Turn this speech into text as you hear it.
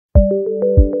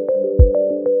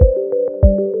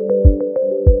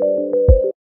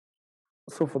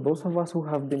So for those of us who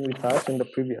have been with us in the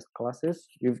previous classes,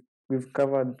 we've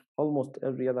covered almost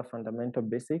every other fundamental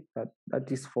basic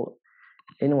that is for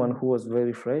anyone who was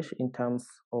very fresh in terms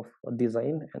of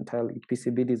design, entirely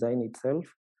PCB design itself.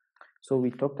 So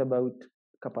we talked about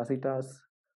capacitors,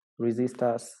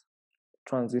 resistors,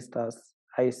 transistors,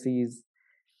 ICs,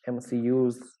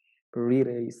 MCUs,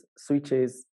 relays,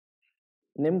 switches,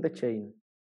 name the chain.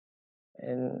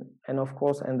 And of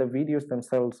course, and the videos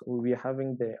themselves, we'll be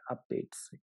having the updates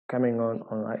coming on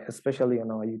especially on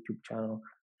our YouTube channel.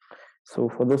 So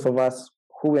for those of us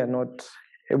who were not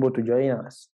able to join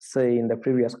us, say in the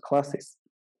previous classes,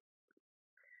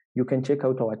 you can check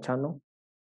out our channel.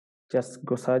 Just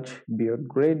go search Beyond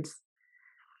Grades.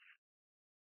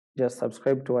 Just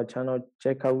subscribe to our channel,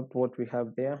 check out what we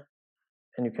have there,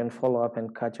 and you can follow up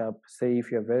and catch up, say if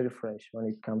you're very fresh when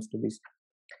it comes to this.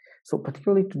 So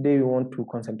particularly today, we want to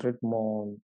concentrate more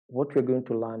on what we're going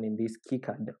to learn in this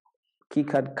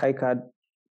KiCad,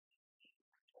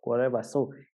 whatever.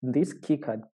 So in this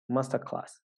KiCad masterclass,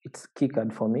 it's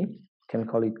KiCad for me, can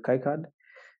call it KiCad.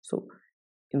 So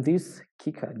in this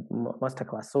KiCad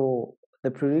masterclass, so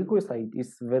the prerequisite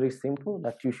is very simple,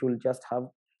 that you should just have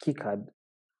KiCad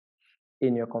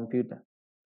in your computer,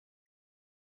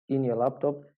 in your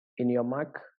laptop, in your Mac,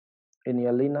 in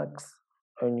your Linux,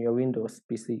 or in your Windows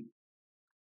PC.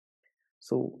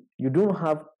 So you don't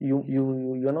have,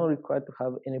 you're not required to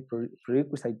have any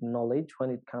prerequisite knowledge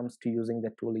when it comes to using the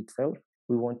tool itself.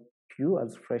 We want you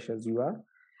as fresh as you are,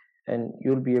 and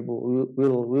you'll be able,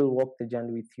 we'll walk the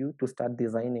journey with you to start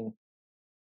designing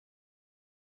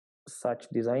such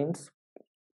designs,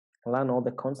 learn all the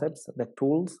concepts, the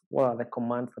tools, what are the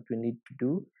commands that we need to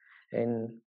do, and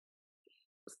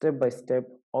step by step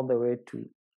all the way to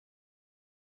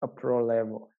a pro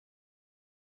level.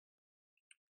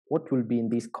 What will be in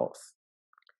this course?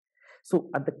 So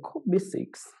at the core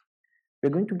basics, we're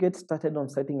going to get started on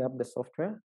setting up the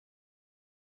software,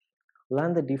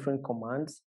 learn the different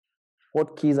commands,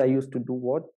 what keys are used to do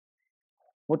what,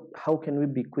 how can we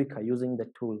be quicker using the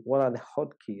tool, what are the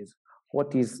hotkeys,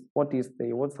 what's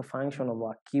the function of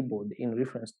our keyboard in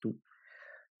reference to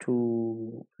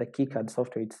the KiCad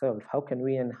software itself, how can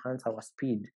we enhance our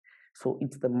speed. So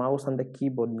it's the mouse and the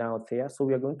keyboard now there. So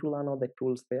we are going to learn all the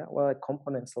tools there, what are the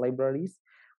components, libraries.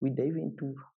 We dive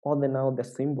into all the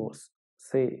symbols,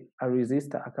 say a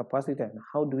resistor, a capacitor, and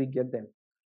how do we get them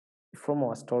from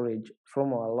our storage,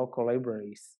 from our local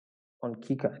libraries on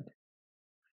KiCad.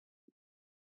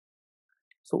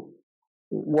 So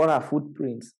what are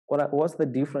footprints? What's the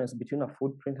difference between a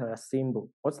footprint and a symbol?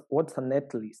 What's a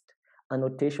netlist? A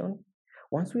notation?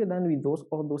 Once we are done with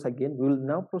all those again, we will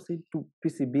now proceed to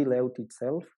PCB layout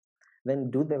itself, then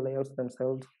do the layouts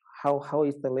themselves. How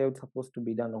is the layout supposed to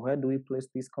be done? Where do we place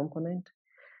this component?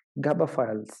 GABA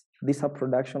files, these are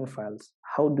production files.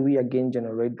 How do we again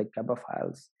generate the GABA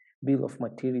files? Bill of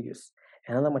materials,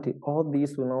 another material. All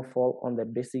these will now fall on the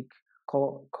basic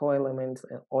core elements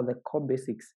or the core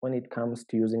basics when it comes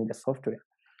to using the software.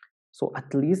 So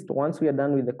at least once we are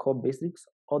done with the core basics,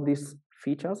 all these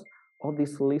features, all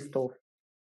this list of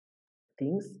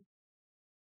things,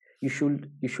 you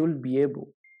should be able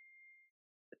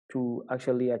to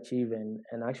actually achieve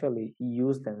and actually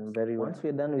use them very well. Once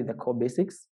we're done with the core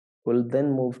basics, we'll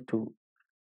then move to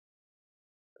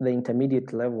the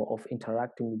intermediate level of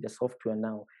interacting with the software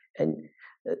now. And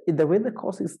the way the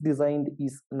course is designed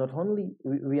is not only,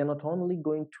 we are not only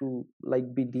going to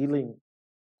like be dealing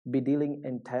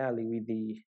entirely with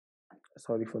the,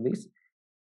 sorry for this,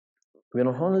 we're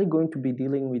not only going to be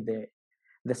dealing with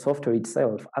the software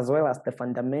itself, as well as the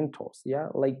fundamentals. Yeah,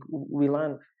 like we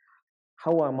learn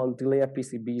how are multi-layer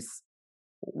PCBs,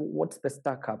 what's the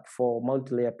stack up for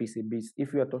multi-layer PCBs.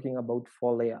 If we are talking about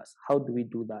 4 layers, how do we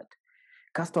do that?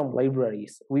 Custom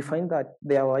libraries, we find that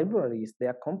there are libraries,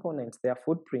 there are components, there are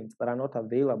footprints that are not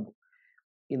available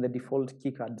in the default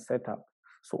KiCad setup.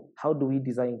 So how do we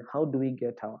design, how do we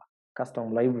get our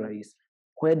custom libraries?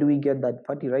 Where do we get that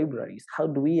party libraries? How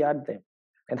do we add them?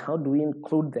 And how do we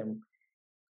include them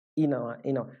in our,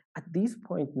 at this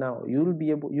point now, you'll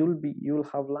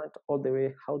have learned all the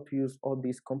way how to use all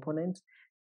these components.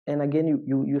 And again,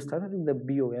 you started with the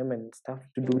BOM and stuff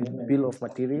to do with bill of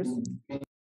materials.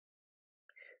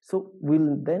 So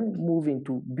we'll then move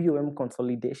into BOM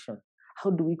consolidation.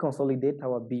 How do we consolidate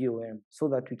our BOM so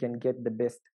that we can get the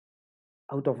best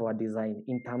out of our design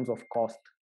in terms of cost?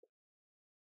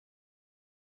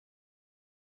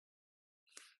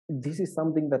 This is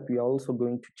something that we are also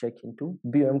going to check into.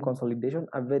 BOM consolidation,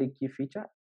 a very key feature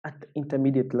at the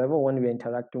intermediate level when we are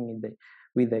interacting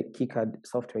with the KiCad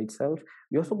software itself.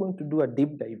 We're also going to do a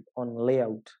deep dive on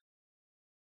layout.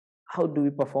 How do we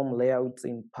perform layouts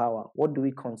in Power? What do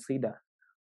we consider?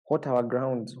 What are our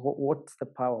grounds? What's the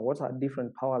power? What are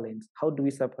different power lanes? How do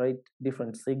we separate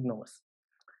different signals?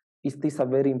 Is this a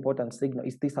very important signal?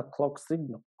 Is this a clock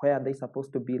signal? Where are they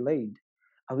supposed to be laid?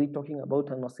 Are we talking about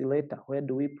an oscillator? Where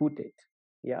do we put it?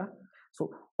 Yeah.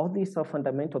 So all these are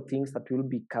fundamental things that we'll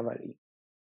be covering.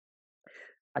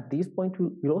 At this point,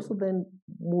 we'll also then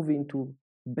move into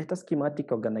better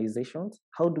schematic organizations.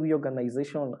 How do we organize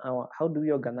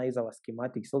our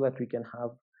schematics so that we can have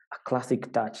a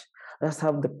classic touch? Let's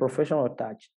have the professional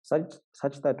touch,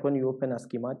 such that when you open a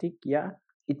schematic, yeah,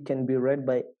 it can be read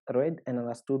and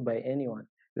understood by anyone.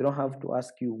 We don't have to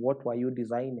ask you, what were you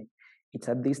designing? It's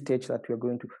at this stage that we're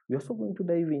also going to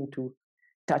dive into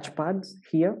touchpads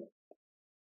here.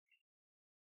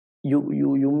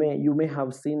 You may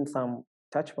have seen some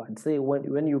touchpads. Say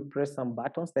when you press some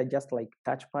buttons, they're just like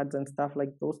touchpads and stuff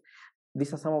like those.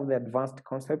 These are some of the advanced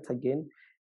concepts again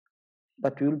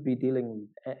that we'll be dealing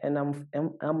with. And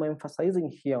I'm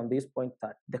emphasizing here on this point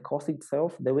that the course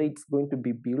itself, the way it's going to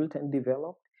be built and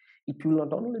developed, it will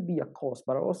not only be a course,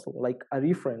 but also like a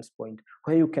reference point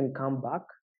where you can come back,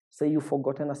 say you've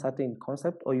forgotten a certain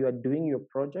concept or you are doing your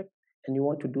project and you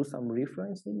want to do some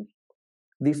referencing.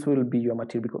 This will be your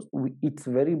material because it's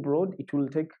very broad. It will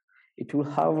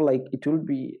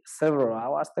be several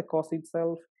hours, the course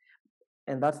itself.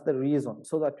 And that's the reason,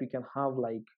 so that we can have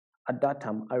like a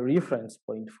datum, a reference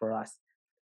point for us.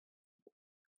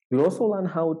 You'll also learn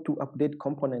how to update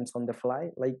components on the fly.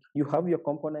 Like you have your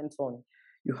components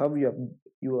you have your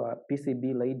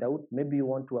PCB laid out. Maybe you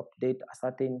want to update a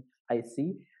certain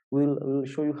IC. We'll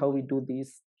show you how we do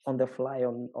this on the fly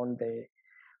on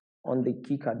the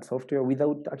KiCad software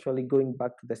without actually going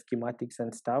back to the schematics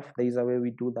and stuff. There is a way we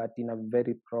do that in a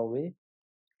very pro way.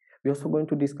 We're also going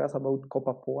to discuss about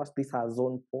copper pores. These are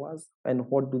zone pores, and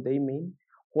what do they mean?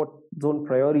 What zone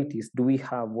priorities do we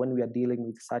have when we are dealing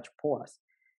with such pores?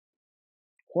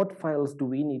 What files do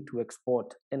we need to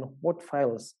export, and what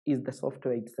files is the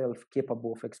software itself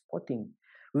capable of exporting?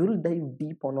 We will dive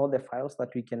deep on all the files that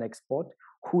we can export,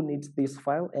 who needs this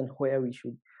file, and where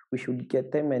we should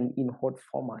get them and in what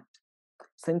format.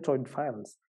 Centroid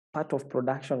files, part of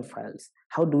production files,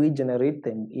 how do we generate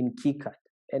them in KiCad?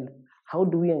 And how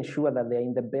do we ensure that they're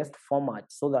in the best format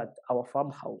so that our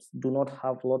fab house do not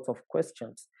have lots of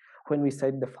questions when we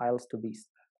set the files to this?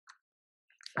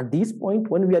 At this point,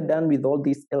 when we are done with all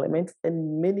these elements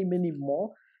and many, many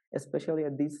more, especially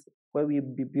at this, where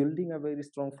we'll be building a very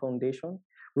strong foundation,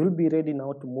 we'll be ready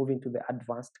now to move into the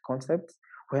advanced concepts,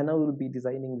 where now we'll be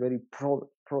designing very pro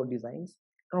designs.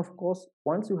 And of course,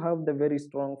 once you have the very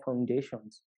strong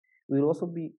foundations, we'll also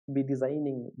be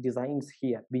designing designs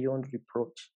here beyond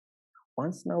reproach.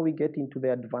 Once now we get into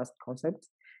the advanced concepts,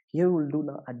 here we'll do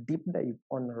now a deep dive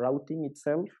on routing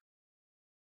itself.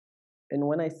 And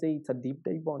when I say it's a deep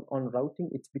dive on routing,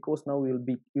 it's because now we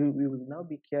will now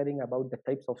be caring about the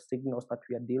types of signals that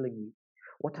we are dealing with.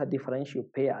 What are differential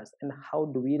pairs and how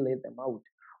do we lay them out?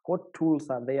 What tools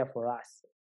are there for us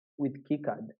with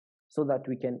KiCad so that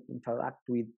we can interact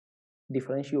with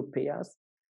differential pairs?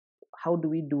 How do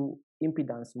we do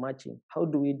impedance matching? How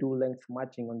do we do length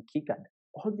matching on KiCad?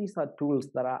 All these are tools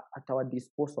that are at our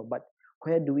disposal, but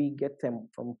where do we get them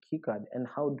from KiCad and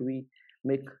how do we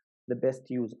make the best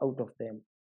use out of them?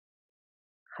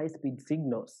 High-speed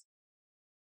signals.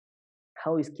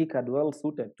 How is KiCad well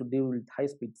suited to deal with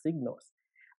high-speed signals?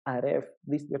 RF,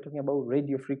 we're talking about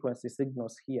radio frequency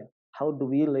signals here. How do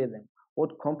we lay them?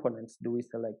 What components do we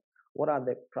select? What are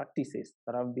the practices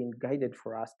that have been guided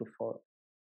for us to follow?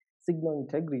 Signal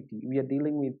integrity, we are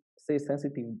dealing with, say,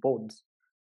 sensitive boards.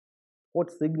 What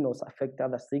signals affect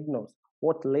other signals?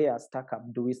 What layer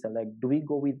stackup do we select? Do we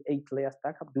go with 8-layer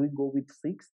stackup? Do we go with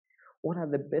 6? What are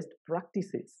the best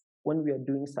practices when we are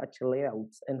doing such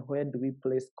layouts, and where do we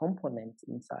place components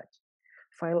in such?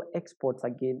 File exports,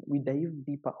 again, we dive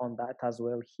deeper on that as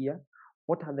well here.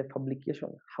 What are the publication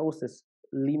houses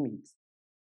limits?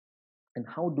 And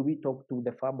how do we talk to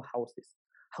the fab houses?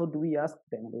 How do we ask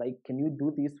them, like, can you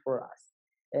do this for us?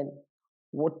 And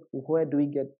where do we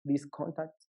get these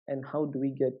contacts? And how do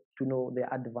we get to know the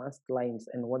advanced lines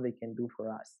and what they can do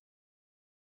for us?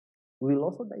 We'll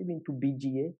also dive into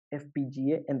BGA,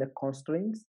 FPGA, and the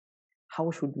constraints.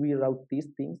 How should we route these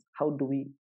things? How do we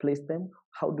place them?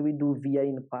 How do we do VIA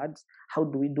in pads? How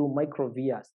do we do micro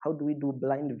VIAs? How do we do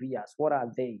blind VIAs? What are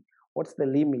they? What's the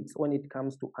limits when it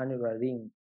comes to annular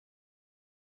ring?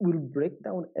 We'll break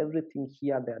down everything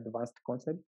here, the advanced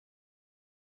concept.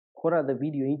 What are the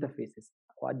video interfaces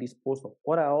at our disposal?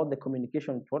 What are all the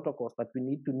communication protocols that we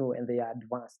need to know, and they are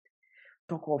advanced?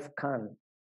 Talk of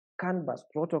CAN bus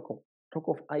protocol, talk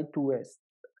of I2S.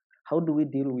 How do we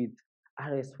deal with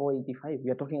RS485.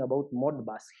 We are talking about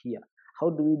Modbus here. How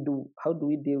do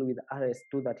we deal with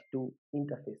RS232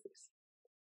 interfaces?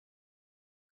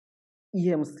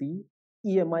 EMC,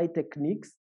 EMI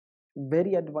techniques,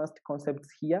 very advanced concepts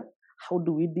here. How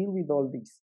do we deal with all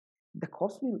this? The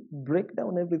course will break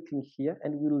down everything here,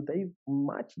 and we'll dive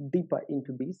much deeper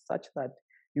into this such that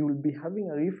you will be having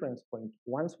a reference point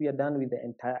once we are done with the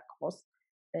entire course,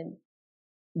 and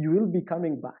you will be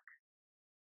coming back.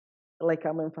 Like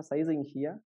I'm emphasizing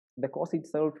here, the course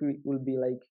itself will be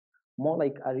like more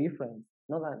like a reference,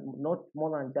 not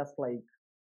more than just like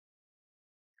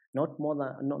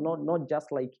not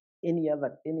just like any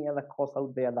other course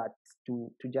out there that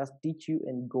to just teach you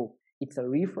and go. It's a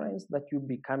reference that you'll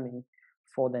be coming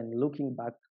for, then looking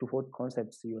back to what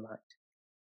concepts you learned.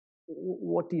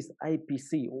 What is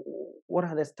IPC? What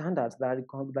are the standards that are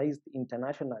recognized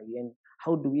internationally, and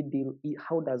how do we deal?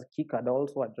 How does KiCad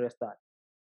also address that?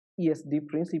 ESD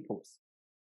principles.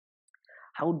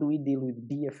 How do we deal with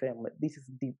DFM? This is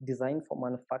design for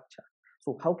manufacture.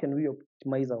 So how can we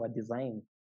optimize our design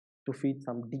to fit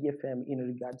some DFM in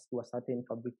regards to a certain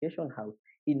fabrication house,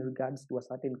 in regards to a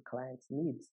certain client's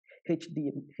needs?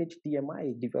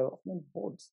 HDMI development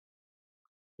boards.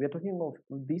 We are talking of,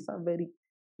 these are very,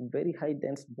 very high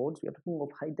dense boards. We are talking of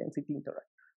high density interact.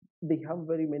 They have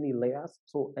very many layers.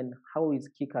 So, and how is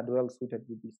KiCad well suited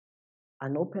with this?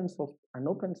 An open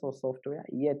source software,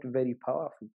 yet very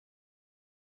powerful.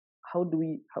 How do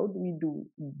we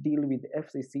deal with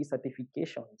FCC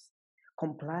certifications,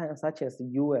 compliance such as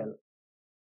UL?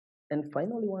 And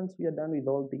finally, once we are done with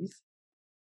all this,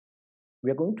 we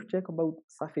are going to check about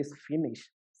surface finish,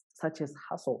 such as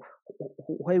hassle.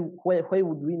 Why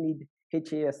would we need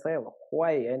HASL?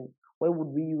 Why, and why would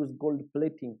we use gold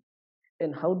plating?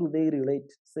 And how do they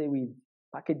relate, say, with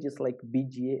packages like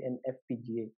BGA and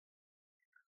FPGA?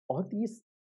 All these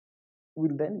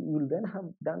we'll then have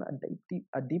done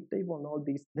a deep dive on all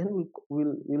this. Then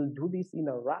we'll do this in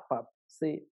a wrap up,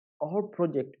 say all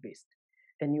project based.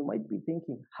 And you might be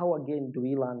thinking, how again do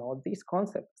we learn all these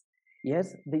concepts?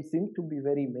 Yes, they seem to be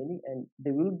very many, and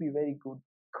they will be very good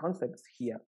concepts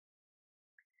here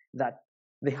that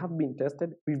they have been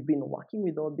tested. We've been working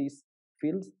with all these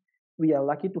fields. We are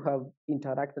lucky to have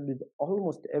interacted with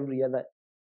almost every other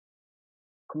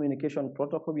communication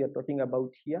protocol we are talking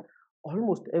about here,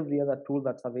 almost every other tool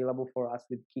that's available for us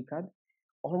with KiCad,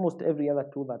 almost every other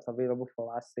tool that's available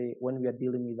for us, say, when we are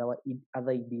dealing with our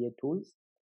other EDA tools.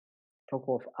 Talk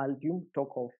of Altium,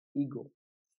 talk of Ego,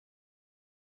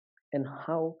 and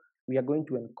how we are going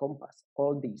to encompass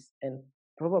all these, and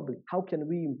probably how can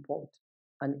we import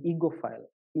an Ego file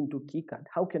into KiCad?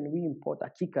 How can we import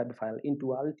a KiCad file into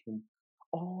Altium?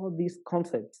 All these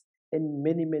concepts and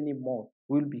many, many more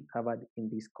will be covered in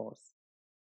this course.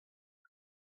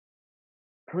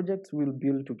 Projects will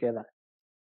build together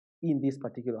in this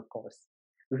particular course.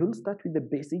 We will start with the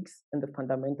basics and the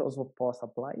fundamentals of power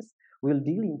supplies. We'll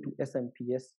deal into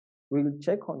SMPS. We'll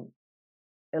check on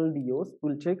LDOs.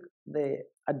 We'll check the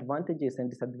advantages and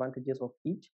disadvantages of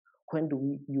each. When do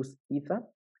we use Ether,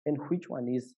 and which one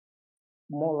is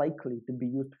more likely to be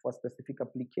used for specific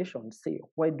applications? Say,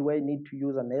 why do I need to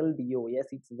use an LDO?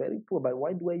 Yes, it's very poor, but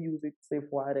why do I use it, say,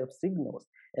 for RF signals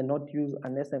and not use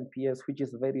an SMPS, which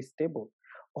is very stable?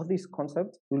 All these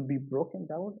concepts will be broken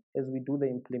down as we do the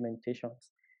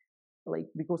implementations.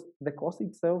 Like, because the course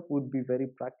itself would be very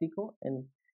practical, and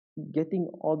getting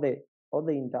all the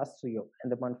industrial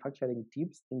and the manufacturing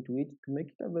tips into it to make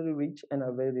it a very rich and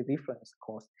a very reference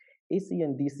course. AC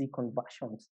and DC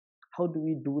conversions. How do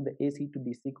we do the AC to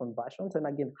DC conversions? And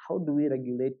again, how do we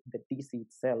regulate the DC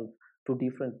itself to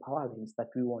different power lanes that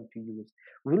we want to use?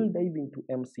 We'll dive into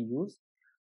MCUs,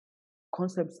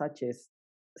 concepts such as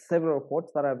several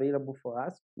ports that are available for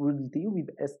us. We'll deal with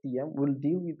STM. We'll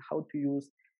deal with how to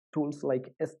use tools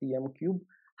like STM Cube.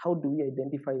 How do we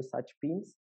identify such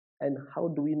pins? And how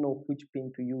do we know which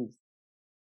pin to use?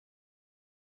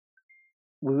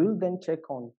 We will then check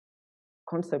on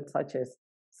concepts such as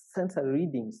sensor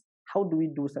readings. How do we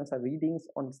do sensor readings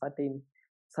on certain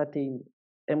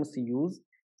MCUs?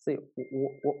 Say,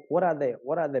 what are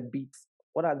the bits?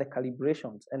 What are the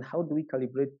calibrations? And how do we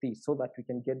calibrate these so that we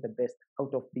can get the best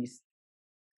out of these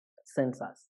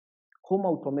sensors? Home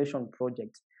automation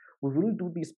projects. We will do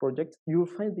these projects. You will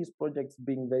find these projects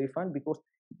being very fun, because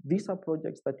these are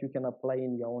projects that you can apply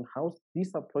in your own house.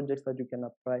 These are projects that you can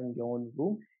apply in your own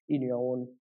room, in your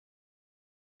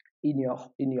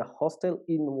hostel,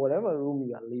 in whatever room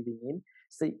you are living in.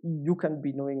 Say, you can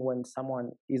be knowing when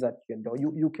someone is at your door.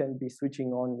 You can be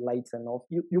switching on lights and off.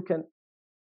 We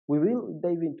will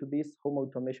dive into this home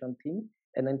automation thing,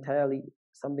 and entirely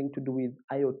something to do with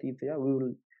IoT there.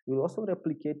 We'll also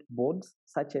replicate boards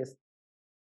such as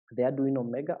the Arduino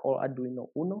Mega or Arduino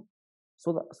Uno,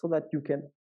 so that you can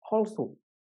also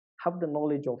have the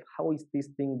knowledge of how is this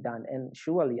thing done, and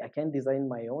surely I can design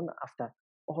my own after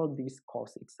all this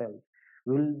course itself.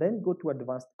 We will then go to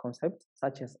advanced concepts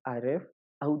such as RF,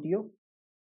 audio.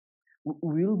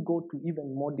 We'll go to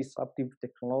even more disruptive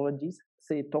technologies,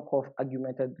 say talk of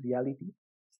augmented reality.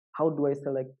 How do I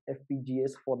select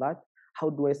FPGAs for that?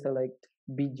 How do I select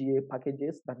BGA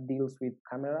packages that deals with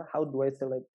camera? How do I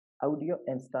select audio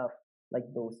and stuff like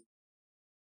those?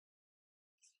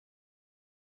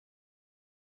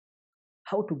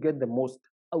 How to get the most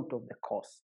out of the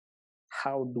course?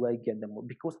 How do I get the most?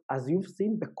 Because as you've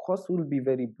seen, the course will be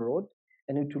very broad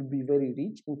and it will be very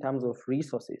rich in terms of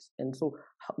resources. And so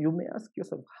you may ask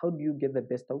yourself, how do you get the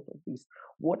best out of this?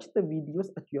 Watch the videos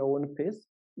at your own pace.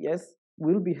 Yes,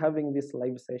 we'll be having these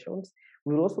live sessions.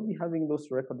 We'll also be having those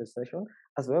recorded sessions,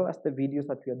 as well as the videos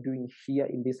that we are doing here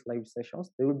in these live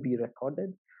sessions. They will be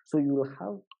recorded, so you will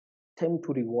have time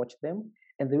to rewatch them,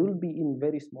 and they will be in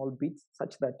very small bits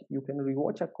such that you can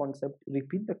rewatch a concept,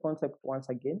 repeat the concept once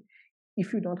again.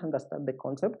 If you don't understand the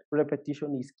concept,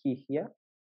 repetition is key here.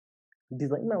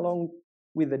 Design along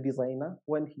with the designer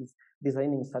when he's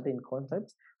designing certain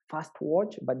concepts. Fast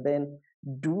watch, but then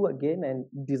do again and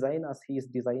design as he is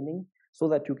designing, so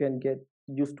that you can get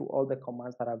used to all the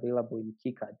commands that are available in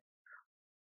KiCad.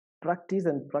 Practice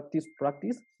and practice,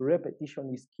 practice. Repetition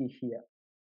is key here.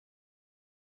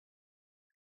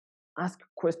 Ask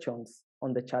questions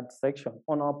on the chat section.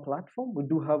 On our platform, we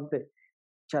do have the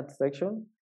chat section.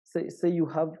 Say you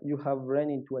have run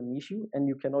into an issue and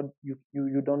you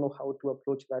don't know how to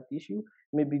approach that issue.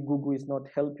 Maybe Google is not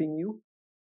helping you.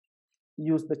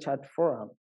 Use the chat forum.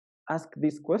 Ask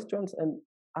these questions and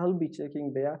I'll be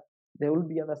checking there. There will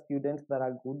be other students that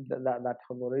are good that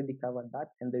have already covered that,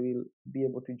 and they will be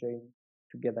able to join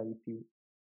together with you.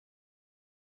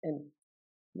 And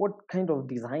what kind of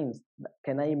designs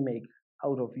can I make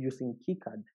out of using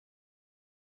KiCad?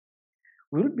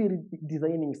 We'll be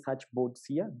designing such boards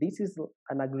here. This is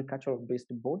an agricultural based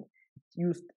board.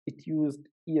 It used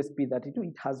ESP32.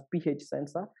 It has pH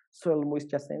sensor, soil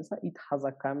moisture sensor. It has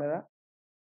a camera.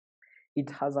 It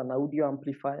has an audio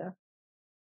amplifier.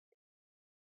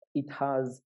 It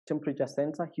has temperature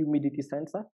sensor, humidity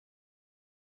sensor.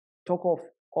 Talk of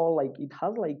all, like it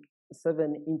has like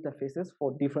 7 interfaces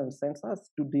for different sensors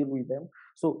to deal with them.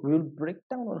 So we'll break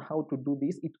down on how to do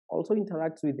this. It also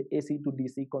interacts with AC to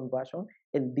DC conversion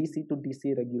and DC to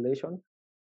DC regulation.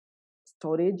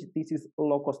 Storage, this is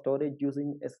local storage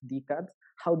using SD cards.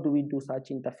 How do we do such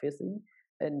interfacing?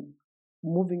 And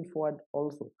moving forward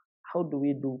also, how do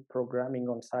we do programming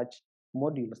on such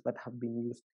modules that have been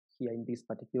used here in this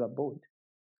particular board?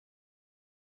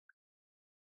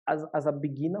 As a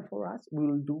beginner for us, we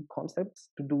will do concepts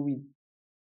to do with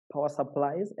power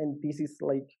supplies, and this is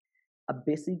like a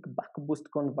basic buck boost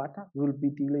converter. We'll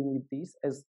be dealing with this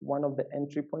as one of the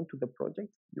entry point to the project.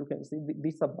 You can see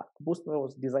this is a buck boost that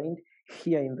was designed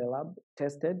here in the lab,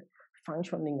 tested,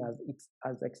 functioning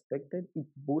as expected. It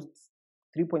boosts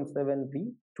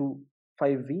 3.7V to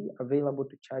 5V, available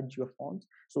to charge your phones.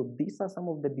 So these are some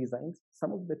of the designs,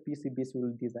 some of the PCBs we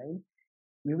will design.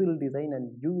 We will design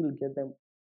and you will get them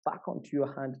back onto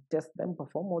your hand, test them,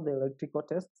 perform all the electrical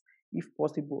tests. If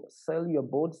possible, sell your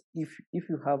boards if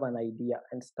you have an idea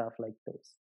and stuff like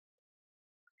those.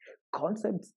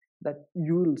 Concepts that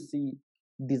you will see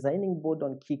designing board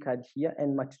on KiCad here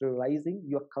and materializing,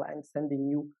 your client sending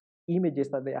you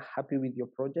images that they are happy with your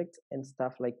project and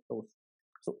stuff like those.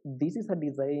 So this is a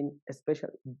design, especially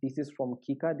this is from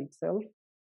KiCad itself,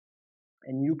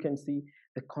 and you can see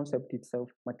the concept itself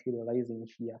materializing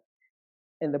here,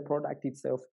 and the product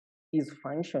itself is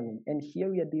functioning. And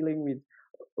here we are dealing with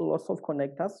lots of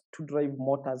connectors to drive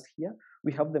motors here.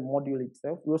 We have the module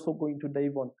itself. We're also going to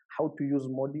dive on how to use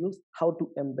modules, how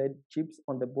to embed chips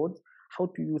on the boards,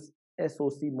 how to use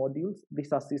SoC modules.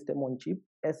 These are system on chip,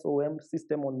 SOM,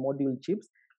 system on module chips.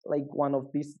 Like one of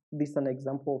this is an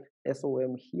example of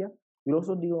SOM here. We'll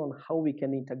also deal on how we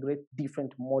can integrate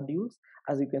different modules.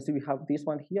 As you can see, we have this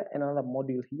one here, another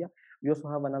module here. We also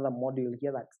have another module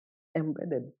here that's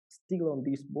embedded still on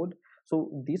this board.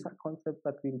 So these are concepts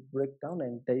that we'll break down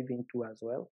and dive into as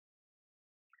well.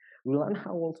 We'll learn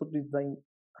how also to design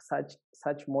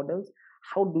such models.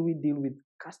 How do we deal with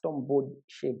custom board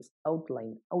shapes,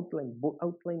 outline of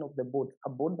the board, a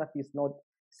board that is not,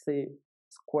 say,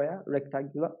 square,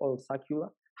 rectangular, or circular.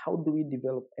 How do we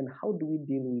develop and how do we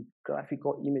deal with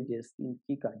graphical images in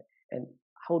KiCad, and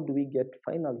how do we get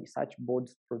finally such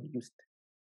boards produced,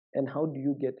 and how do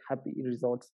you get happy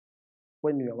results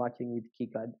when you are working with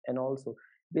KiCad? And also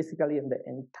basically and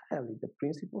entirely the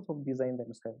principles of design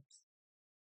themselves.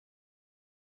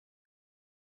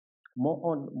 More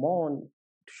on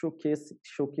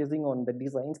showcasing on the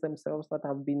designs themselves that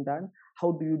have been done.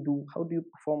 How do you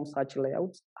perform such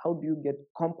layouts? How do you get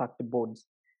compact boards?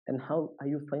 And how are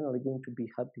you finally going to be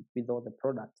happy with all the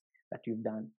products that you've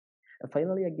done? And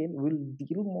finally, again, we'll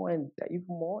deal more and dive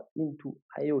more into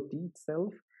IoT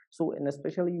itself. So, and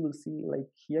especially you will see like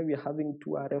here we're having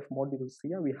two RF modules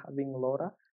here. We're having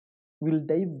LoRa. We'll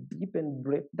dive deep and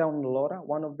break down LoRa,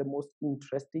 one of the most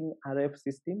interesting RF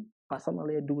system.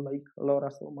 Personally, I do like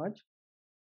LoRa so much.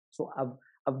 So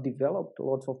I've developed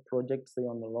lots of projects say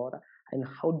on LoRa. And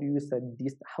how do you send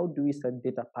this? How do we send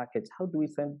data packets? How do we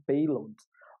send payloads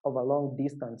over long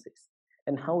distances?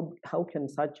 And how can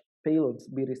such payloads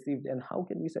be received? And how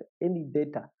can we send any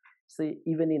data, say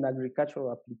even in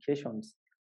agricultural applications?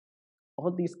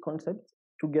 All these concepts,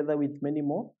 together with many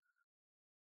more,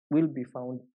 will be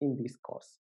found in this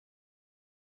course.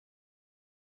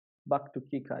 Back to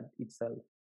KiCad itself.